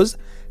 Because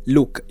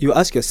look, you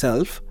ask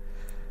yourself,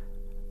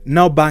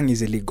 now bang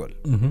is illegal.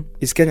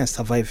 Is Kenya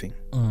surviving?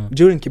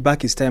 During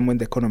Kibaki's time when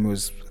the economy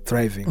was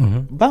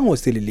thriving, bang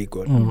was still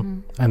illegal.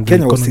 And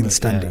Kenya was still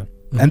standing.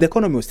 And the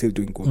economy was still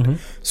doing good.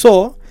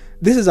 So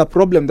this is a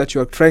problem that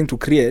you are trying to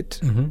create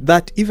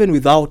that even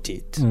without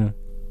it,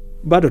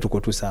 bado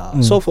tuko tu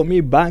sawa. So for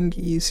me,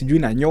 bangi, sijui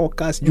na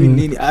nyoka, sijui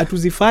nini,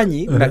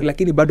 hatuzifanyi,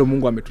 lakini bado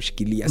Mungu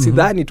ametushikilia.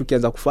 Sidhani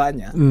tukianza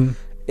kufanya,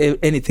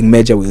 anything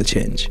major will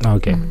change.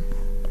 Okay.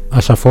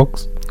 Asha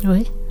Fox?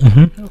 Oui.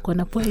 Uko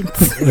na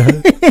points.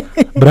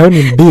 Brown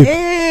in deep.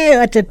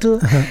 Wacha tu.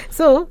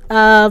 So,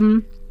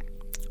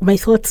 my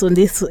thoughts on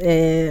this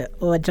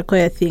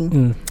Wajackoyah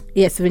thing.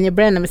 Yes, venye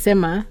Brian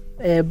amesema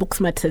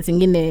Booksmart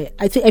zingine,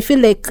 I feel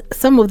like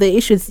some of the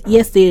issues,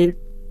 yes, they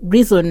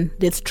reason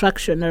the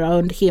destruction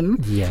around him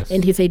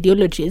and his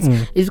ideologies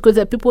is because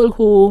there are people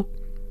who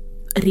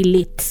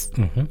relate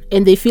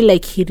and they feel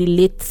like he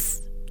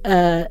relates,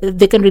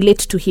 they can relate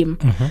to him.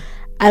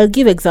 I'll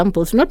give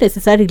examples, not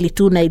necessarily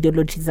tu na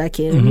ideology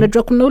zake.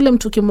 Unajua kuna ule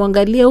mtu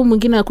kimwangalia, huyu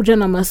mwingine anakuja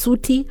na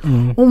masuti,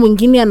 huyu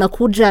mwingine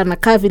anakuja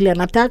anakaa vile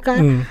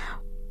anataka.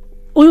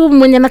 Huyu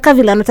mwenye anakaa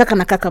vile anataka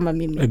nakaa kama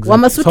mimi. Wa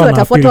masuti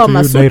watafuata wa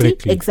masuti.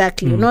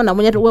 Exactly. Unaona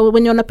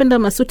mwenye wanapenda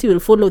masuti will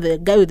follow the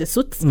guy with the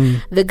suits.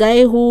 The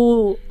guy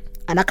who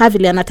anakaa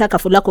vile anataka,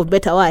 for lack of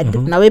better word,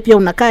 na wewe pia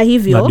unakaa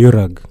hivyo,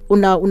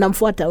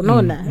 unamfuata,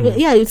 unaona.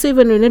 Yeah, it's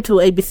even when you went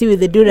to IBC with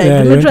the durag,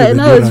 and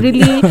that was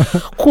really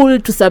cool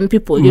to some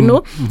people, you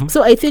know.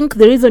 So I think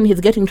the reason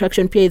he's getting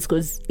traction here is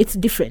because it's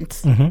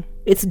different.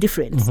 It's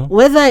different.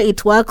 Whether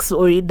it works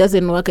or it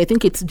doesn't work, I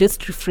think it's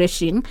just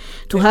refreshing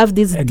to have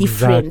these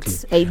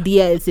different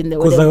ideas in the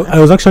world. Because I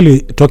was actually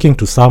talking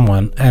to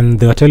someone and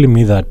they were telling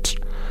me that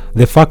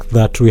the fact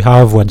that we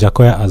have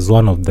Wajackoyah as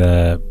one of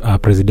the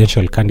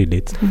presidential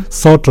candidates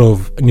sort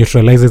of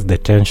neutralizes the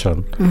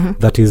tension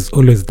that is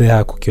always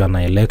there kukiwa na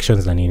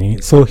elections and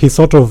nini. So he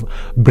sort of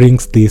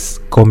brings this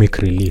comic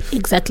relief.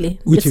 Exactly.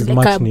 Which it's is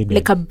much needed.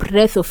 Like a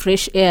breath of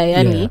fresh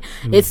air, yani.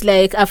 It's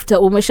like after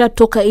umesha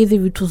toka hizi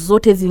vitu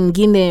zote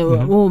zingine,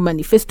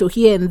 manifesto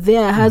here and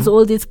there has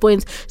all these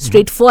points,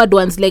 straightforward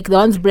ones like the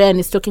ones Brian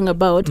is talking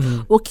about.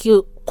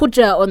 Okay,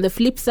 kuja on the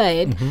flip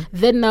side,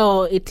 then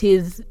now it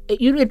is,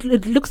 you know,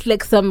 it looks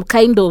like some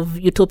kind of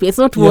utopia. It's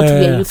not what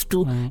we are used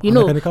to, you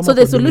know. So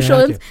the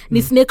solutions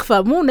ni snake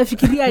farm.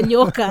 Unafikiria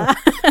nyoka,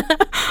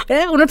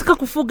 unataka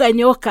kufuga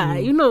nyoka,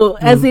 you know,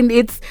 as in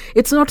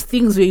it's not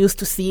things we're used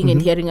to seeing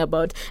and hearing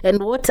about.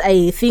 And what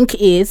I think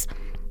is,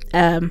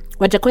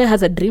 Wajackoyah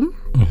has a dream.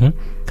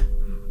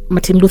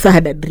 Martin Luther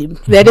had a dream.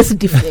 They're just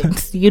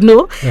different, you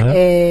know.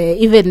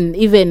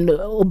 Even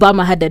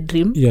Obama had a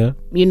dream,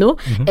 you know,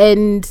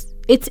 and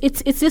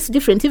it's just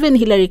different. Even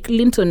Hillary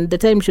Clinton, the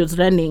time she was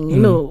running, you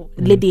know,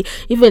 lady,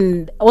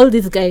 even all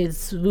these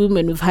guys,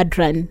 women we've had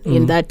run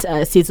in that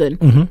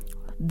season,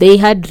 they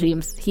had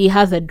dreams. He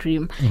has a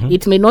dream.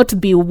 It may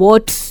not be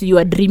what you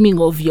are dreaming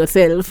of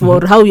yourself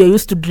or how you're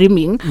used to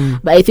dreaming,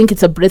 but I think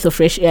it's a breath of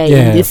fresh air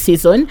in this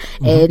season,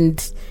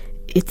 and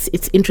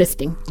it's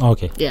interesting.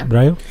 Okay. Yeah.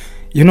 Brian?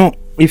 You know,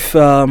 if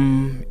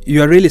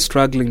you are really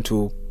struggling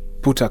to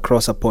put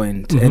across a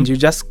point and you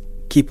just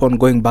keep on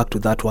going back to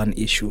that one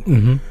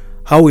issue,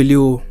 how will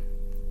you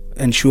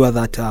ensure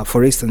that,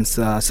 for instance,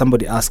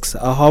 somebody asks,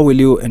 how will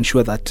you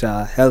ensure that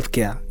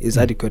healthcare is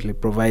adequately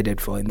provided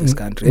for in this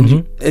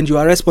country? And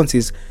your response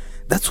is,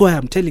 That's why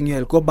I'm telling you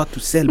I'll go back to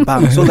sell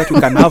bank so that we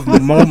can have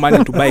more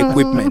money to buy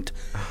equipment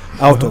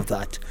out of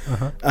that.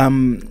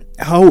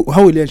 How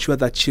will you ensure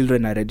that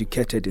children are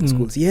educated in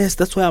schools? Yes,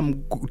 that's why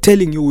I'm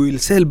telling you we will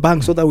sell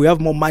bank so that we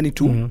have more money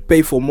to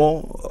pay for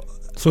more.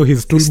 So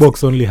his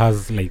toolbox only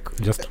has like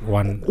just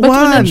one. But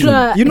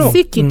unajua,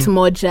 si kitu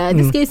moja.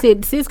 This guy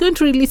said he's going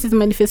to release his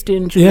manifesto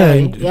in July.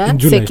 In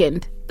July.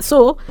 2nd.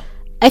 So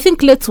I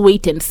think let's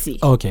wait and see.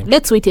 Okay.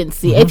 Let's wait and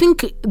see. I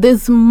think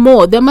there's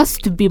more. There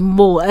must be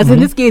more. As in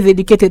this guy is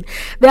educated.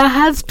 There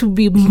has to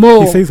be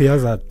more. He says he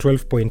has a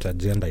 12-point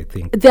agenda, I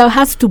think. There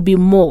has to be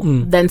more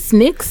than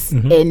snakes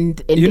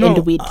and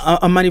weed.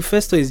 A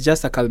manifesto is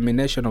just a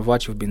culmination of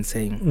what you've been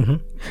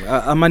saying.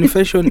 A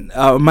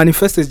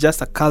manifesto is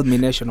just a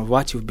culmination of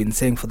what you've been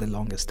saying for the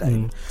longest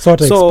time. So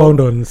to expound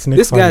on snake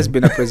this farming. guy has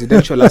been a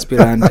presidential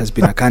aspirant, has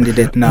been a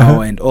candidate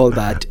now and all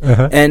that.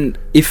 And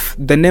if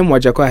the name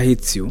Wajakoya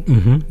hits you,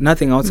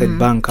 nothing outside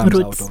bank comes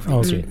out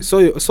of it. Okay.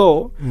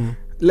 So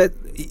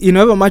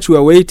however much we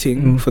are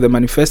waiting for the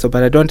manifesto,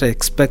 but I don't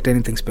expect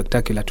anything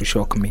spectacular to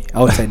shock me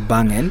outside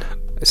bang and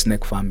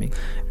snake farming.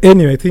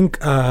 Anyway, I think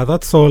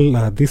that's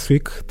all this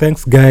week.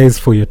 Thanks, guys,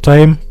 for your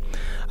time.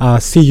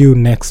 See you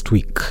next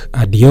week.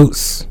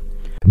 Adios.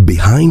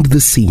 Behind the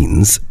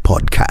Scenes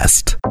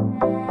Podcast.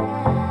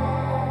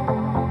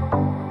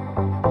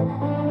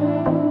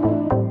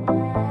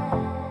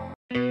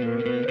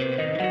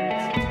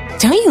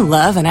 Don't you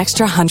love an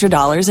extra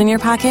 $100 in your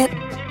pocket?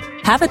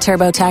 Have a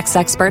TurboTax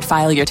expert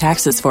file your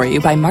taxes for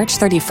you by March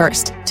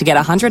 31st to get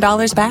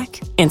 $100 back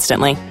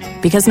instantly.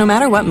 Because no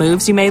matter what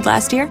moves you made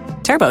last year,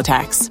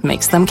 TurboTax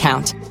makes them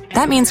count.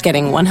 That means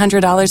getting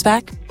 $100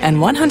 back and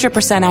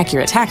 100%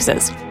 accurate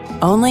taxes,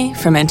 only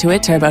from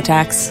Intuit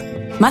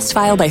TurboTax. Must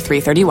file by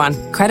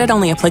 3/31. Credit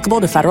only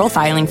applicable to federal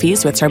filing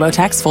fees with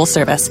TurboTax full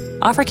service.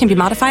 Offer can be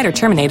modified or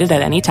terminated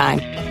at any time.